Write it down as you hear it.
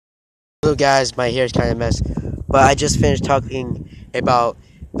So guys, my hair is kind of a mess, but I just finished talking about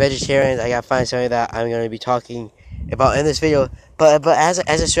vegetarians. I gotta find something that I'm gonna be talking about in this video. But as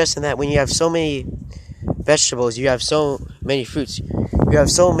I stressed in that, when you have so many vegetables, you have so many fruits, you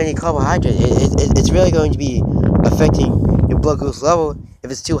have so many carbohydrates, it's really going to be affecting your blood glucose level.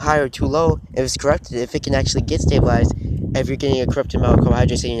 If it's too high or too low, if it's corrupted, if it can actually get stabilized. If you're getting a corrupted amount of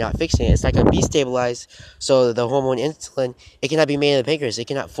carbohydrates and you're not fixing it, it's not going to be stabilized. So the hormone insulin, it cannot be made in the pancreas. It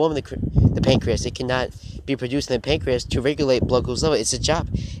cannot form the pancreas. It cannot be produced in the pancreas to regulate blood glucose level. It's a job,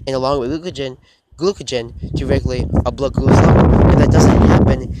 and along with glucagon to regulate a blood glucose level. If that doesn't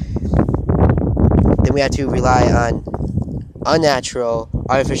happen, then we have to rely on unnatural,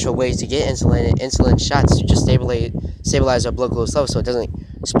 artificial ways to get insulin and insulin shots to just stabilize our blood glucose level so it doesn't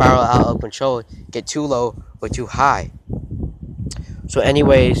spiral out of control, get too low or too high. So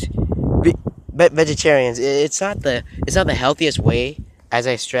anyways, vegetarians, it's not the healthiest way, as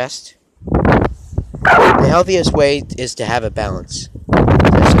I stressed. The healthiest way is to have a balance.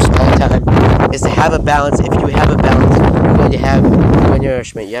 That's just all the time. Is to have a balance. If you have a balance, you're going to have good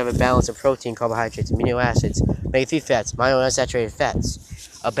nourishment. You have a balance of protein, carbohydrates, amino acids, omega-3 fats, monounsaturated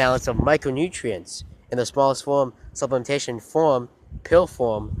fats, a balance of micronutrients in the smallest form, supplementation form, pill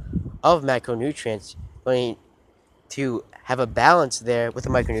form of macronutrients. Going to have a balance there with the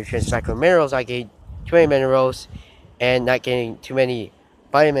micronutrients, macrominerals, not getting too many minerals, and not getting too many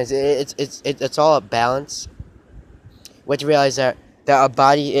vitamins. It's all a balance. We have to realize that our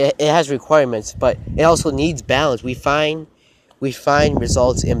body, it has requirements, but it also needs balance. We find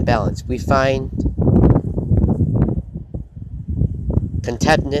results in balance. We find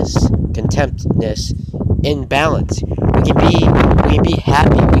contentness in balance. We can be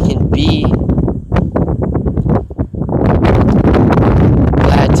happy. We can be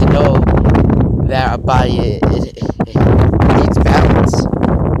glad to know that our body needs balance.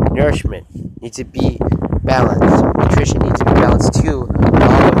 Nourishment needs to be balanced. Nutrition needs to be balanced too. All of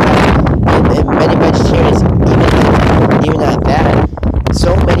that. And many vegetarians, even at that,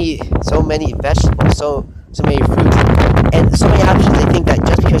 so many vegetables, so many fruits, and so many options. They think that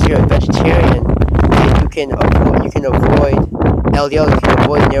just because you're a vegetarian, you can avoid LDL, you can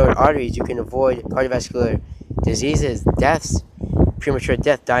avoid narrowed arteries, you can avoid cardiovascular diseases, deaths, premature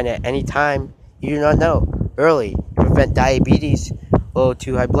death, dying at any time you do not know. Early, prevent diabetes, low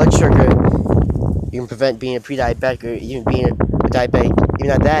to high blood sugar. You can prevent being a pre-diabetic or even being a diabetic.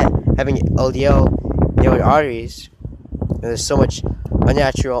 Even at that, having LDL, narrowed arteries. And there's so much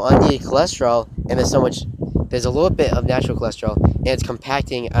unnatural, unneeded cholesterol, and there's a little bit of natural cholesterol, and it's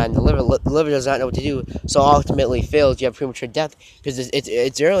compacting on the liver. The liver does not know what to do, so ultimately fails. You have premature death because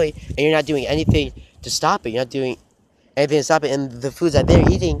it's early, and you're not doing anything to stop it. You're not doing anything to stop it, and the foods that they're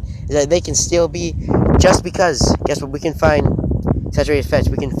eating is that they can still be, just because, guess what, we can find saturated fats,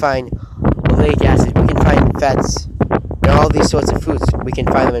 we can find oleic acid, we can find fats in all these sorts of foods. We can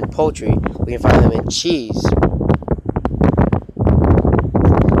find them in poultry, we can find them in cheese, we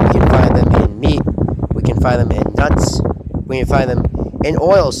can find them in meat, we can find them in nuts, we can find them in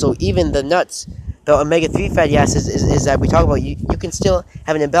oil. So even the nuts, the omega-3 fatty acids is that we talk about, you can still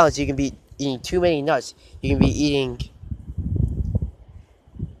have an imbalance. You can be eating too many nuts, you can be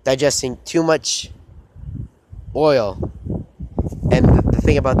digesting too much oil. And the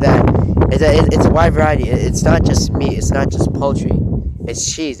thing about that is that it's a wide variety. It's not just meat, it's not just poultry,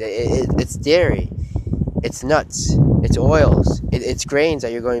 it's cheese, it's dairy, it's nuts, it's oils, it's grains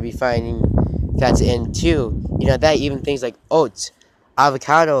that you're going to be finding fats in too. You know that, even things like oats,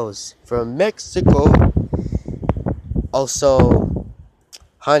 avocados from Mexico, also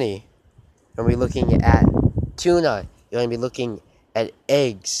honey. You're going to be looking at tuna, you're going to be looking at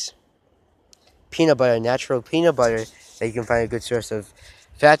eggs, peanut butter, natural peanut butter that you can find a good source of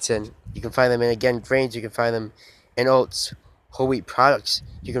fats in. You can find them in, again, grains. You can find them in oats, whole wheat products.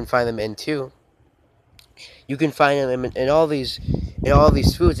 You can find them in too. You can find them in all these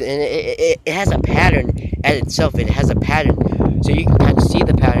foods, and it has a pattern at itself. It has a pattern, so you can kind of see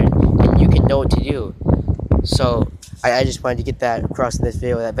the pattern and you can know what to do. So I just wanted to get that across in this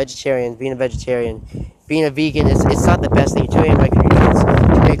video. That being a vegetarian, being a vegan, it's not the best thing. Too many micronutrients,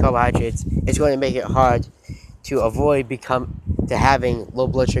 too many carbohydrates. It's going to make it hard to avoid having low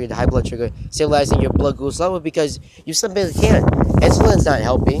blood sugar to high blood sugar, stabilizing your blood glucose level, because you simply can't. Insulin's not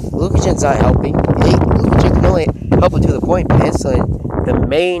helping. Glucagon's not helping. Glucagon can only help it to the point, but insulin, the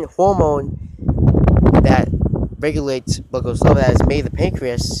main hormone that regulates blood glucose level, that is made in the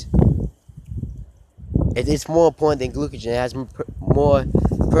pancreas, it's more important than glucagon. It has more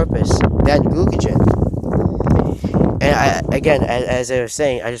purpose than glucagon. And again, as I was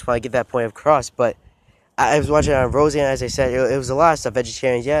saying, I just want to get that point across, but I was watching it on Roseanne, as I said, it was a lot of stuff.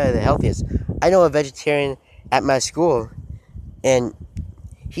 Vegetarians, yeah, the healthiest. I know a vegetarian at my school, and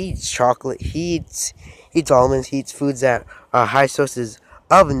he eats chocolate, he eats almonds, he eats foods that are high sources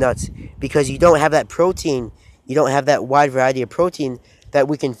of nuts because you don't have that protein, you don't have that wide variety of protein that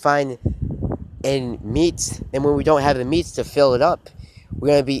we can find in meats. And when we don't have the meats to fill it up, we're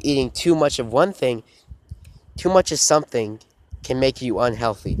going to be eating too much of one thing. Too much of something can make you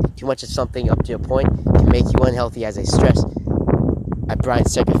unhealthy. Too much of something up to a point can make you unhealthy. As I stress at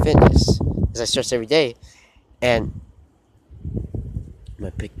Brian's Second Fitness, as I stress every day. And I'm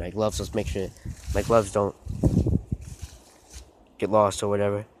going to pick my gloves. Let's make sure my gloves don't get lost or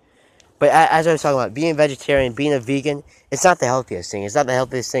whatever. But as I was talking about, being vegetarian, being a vegan, it's not the healthiest thing. It's not the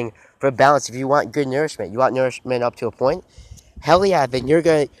healthiest thing for balance. If you want good nourishment, you want nourishment up to a point, hell yeah, then you're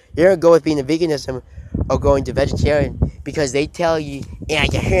gonna go with being a veganism or going to vegetarian because they tell you, yeah,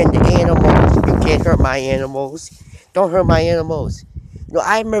 you're hurting the animals. You can't hurt my animals. Don't hurt my animals. You know,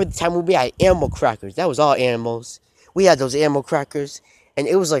 I remember the time when we had animal crackers. That was all animals. We had those animal crackers, and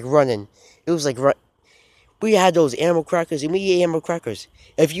it was like running. It was like we had those animal crackers, and we eat animal crackers.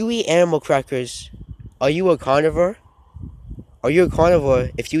 If you eat animal crackers, are you a carnivore? Are you a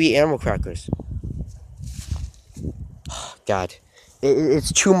carnivore if you eat animal crackers? God,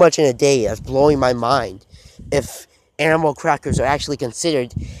 it's too much in a day. That's blowing my mind. If animal crackers are actually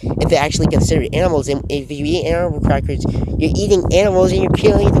considered, if they're actually considered animals, and if you eat animal crackers, you're eating animals and you're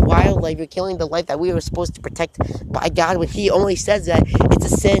killing the wildlife. You're killing the life that we were supposed to protect by God. When He only says that it's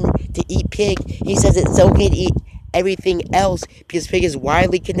a sin to eat pig, He says it's okay to eat everything else because pig is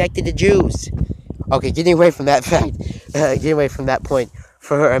widely connected to Jews. Okay, getting away from that fact, getting away from that point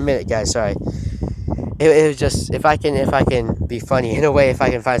for a minute, guys. Sorry. It was just, if I can be funny in a way, if I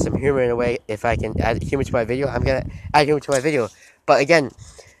can find some humor in a way, if I can add humor to my video, I'm gonna add humor to my video. But again,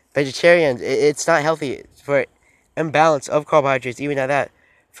 vegetarian, it's not healthy for imbalance of carbohydrates. Even at that,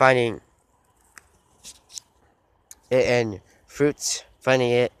 finding it in fruits,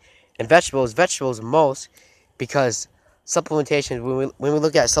 finding it in vegetables most, because supplementation. When we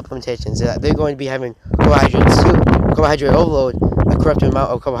look at supplementations, they're going to be having carbohydrates too, carbohydrate overload, a correct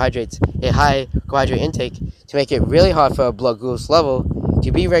amount of carbohydrates, a high carbohydrate intake to make it really hard for our blood glucose level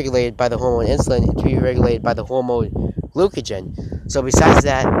to be regulated by the hormone insulin and to be regulated by the hormone glucagon. So besides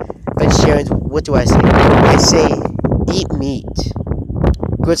that, vegetarians, what do I say? I say eat meat.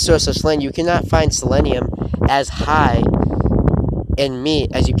 Good source of selenium. You cannot find selenium as high in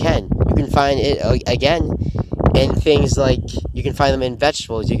meat as you can. You can find it again in things like, you can find them in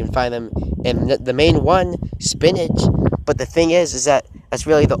vegetables. You can find them in the main one, spinach. But the thing is that that's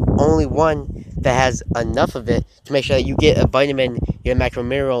really the only one that has enough of it to make sure that you get a vitamin, you get a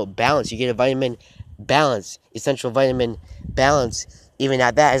macromineral balance, you get a vitamin balance, essential vitamin balance. Even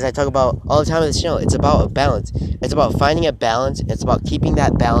at that, as I talk about all the time on this channel, it's about a balance. It's about finding a balance. It's about keeping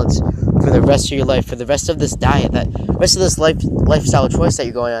that balance for the rest of your life, for the rest of this diet, that rest of this lifestyle choice that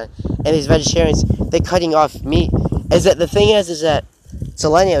you're going on. And these vegetarians, they're cutting off meat. Is that the thing is that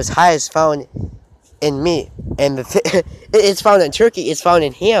selenium is highest found in meat, and it's found in turkey, it's found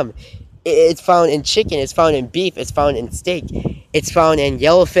in ham, it's found in chicken, it's found in beef, it's found in steak, it's found in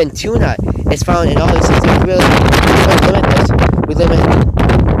yellowfin tuna, it's found in all these things. We limit this. We limit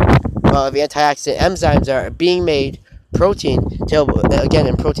the antioxidant enzymes that are being made protein to, again,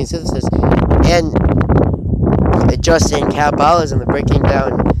 in protein synthesis, and adjusting catabolism, the breaking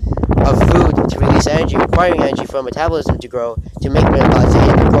down of food to release energy, requiring energy for metabolism to grow, to make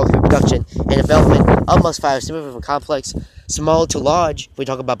metabolism, growth, reproduction, and development of muscle fibers, from complex, small to large. We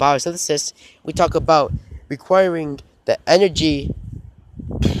talk about biosynthesis. We talk about requiring the energy.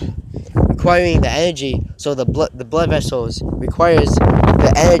 So the blood vessels requires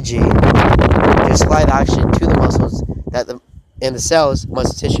the energy to supply the oxygen to the muscles and the cells,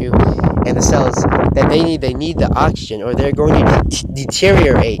 muscle tissue, and the cells that they need. They need the oxygen, or they're going to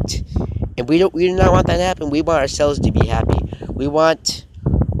deteriorate. And we do not want that to happen. We want our cells to be happy. We want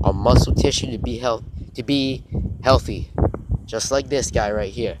our muscle tissue to be healthy, just like this guy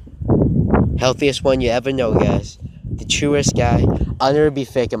right here. Healthiest one you ever know, guys. The truest guy. I'll never be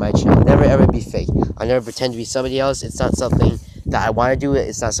fake on my channel. Never ever be fake. I'll never pretend to be somebody else. It's not something that I want to do.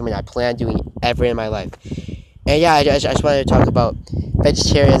 It's not something I plan on doing ever in my life. And yeah, I just wanted to talk about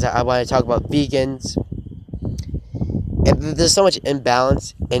vegetarians. I want to talk about vegans. And there's so much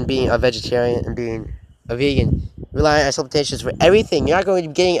imbalance in being a vegetarian and being a vegan. Relying on supplementations for everything. You're not going to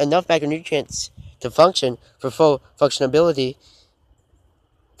be getting enough macronutrients to function for full functionability.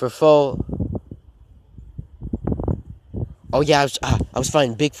 Oh yeah, I was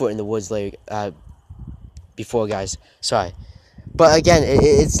finding Bigfoot in the woods later, before, guys. Sorry. But again,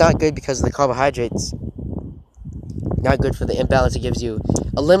 it's not good because of the carbohydrates. not good for the imbalance it gives you.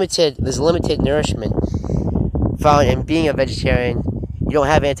 There's limited nourishment found in being a vegetarian. You don't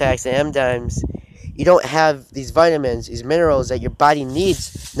have antioxidant enzymes. You don't have these vitamins, these minerals that your body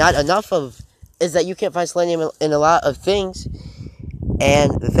needs. Not enough of is that you can't find selenium in a lot of things.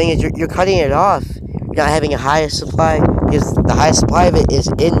 And the thing is, you're cutting it off. You're not having a higher supply, because the highest supply of it is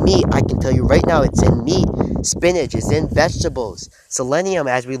in meat. I can tell you right now, it's in meat. Spinach is in vegetables. Selenium,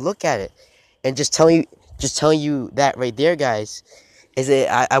 as we look at it, and just telling you that right there, guys, is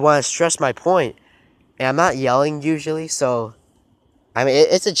that I want to stress my point. And I'm not yelling usually, so I mean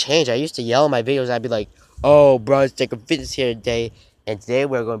it's a change. I used to yell in my videos. I'd be like, "Oh, bro, it's like a fitness here today." And today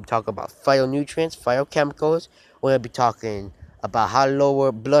we're going to be talking about phytonutrients, phytochemicals. We're going to be talking about how to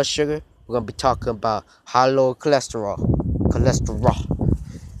lower blood sugar. We're going to be talking about how to lower cholesterol,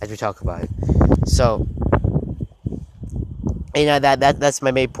 as we talk about it. So, you know, that's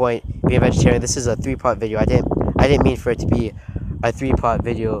my main point. Being a vegetarian, this is a 3-part video. I didn't mean for it to be a 3-part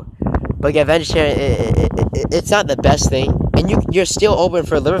video. But yeah, vegetarian, it's not the best thing, and you're still open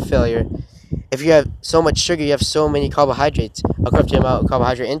for liver failure. If you have so much sugar, you have so many carbohydrates, a correct amount of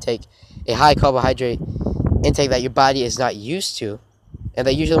carbohydrate intake, a high carbohydrate intake that your body is not used to, and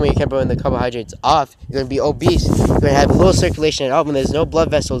that usually when you can't burn the carbohydrates off, you're going to be obese, you're going to have low circulation at all, when there's no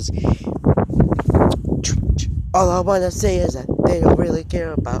blood vessels. All I want to say is that they don't really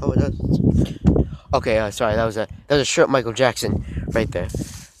care about us. Okay, sorry, that was a short Michael Jackson right there.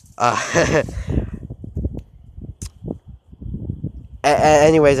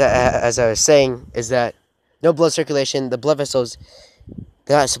 Anyways, as I was saying, is that no blood circulation, the blood vessels,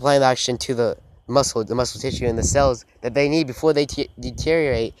 they're not supplying the oxygen to the muscle tissue and the cells that they need before they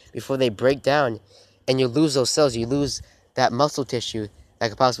deteriorate, before they break down, and you lose those cells, you lose that muscle tissue that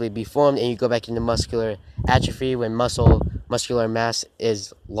could possibly be formed, and you go back into muscular atrophy when muscular mass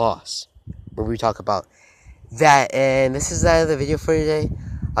is lost. When we talk about that, and this is the end of the video for today.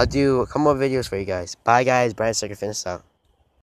 I'll do a couple more videos for you guys. Bye guys, Brian Sucker Fitness out.